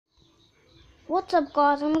What's up,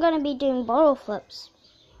 guys? I'm gonna be doing bottle flips.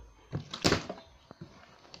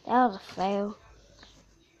 That was a fail.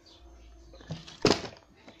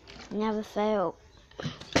 Never fail.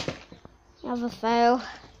 Never fail.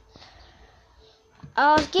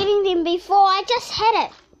 I was getting them before. I just hit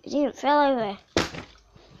it. It didn't fall over.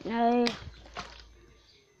 No.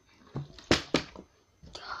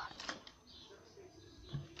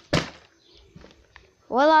 God.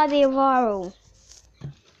 Will I be viral?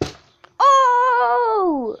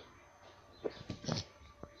 Oh!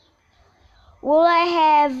 Will I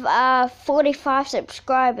have 45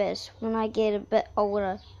 subscribers when I get a bit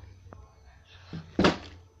older?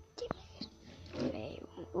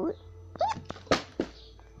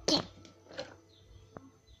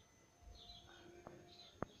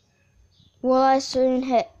 Will I soon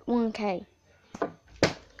hit 1K?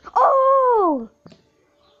 Oh!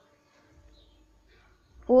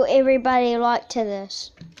 Will everybody like to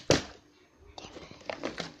this?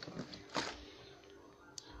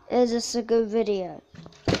 Is this a good video?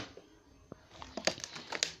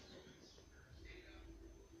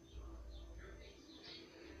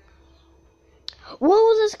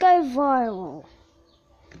 Will this go viral?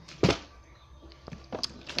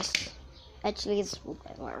 Actually, this will go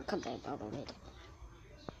viral because I bottled it.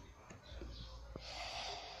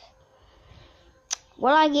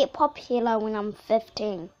 Will I get popular when I'm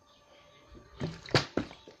 15?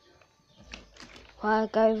 Will I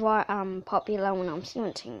go popular when I'm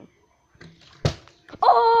 17?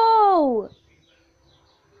 Oh!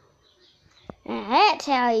 Now that's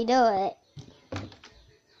how you do it.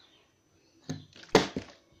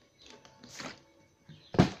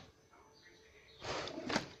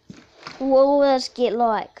 Will this get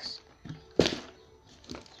likes?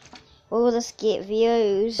 Will this get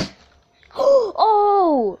views?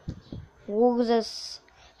 Oh! Will this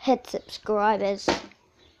hit subscribers?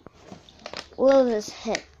 Will this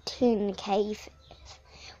hit 10K?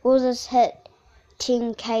 Will this hit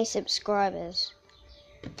 10K subscribers?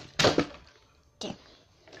 Damn.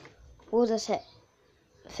 Will this hit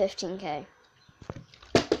 15K?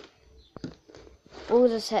 Will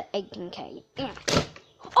this hit 18K? Damn.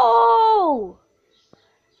 Oh!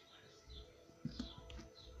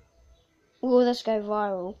 Will this go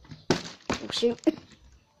viral? Oh, shoot.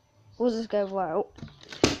 Will this go viral?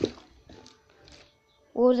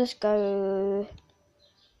 Will this go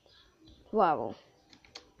viral?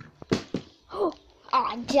 Oh,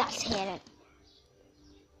 I just hit it.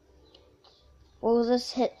 Will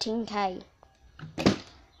this hit 10K?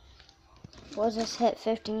 Will this hit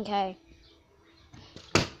 15K?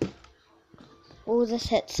 Will this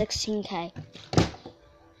hit 16K?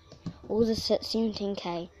 Will this hit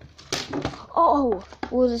 17K? Oh!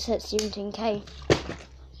 Will this hit 17K?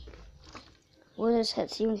 Will this hit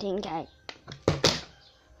 17K?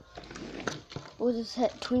 Will this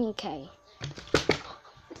hit 20K?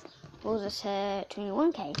 Will this hit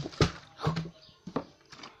 21K?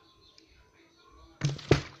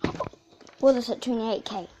 Will this hit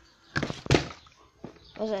 28K?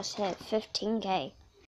 Will this hit 15K?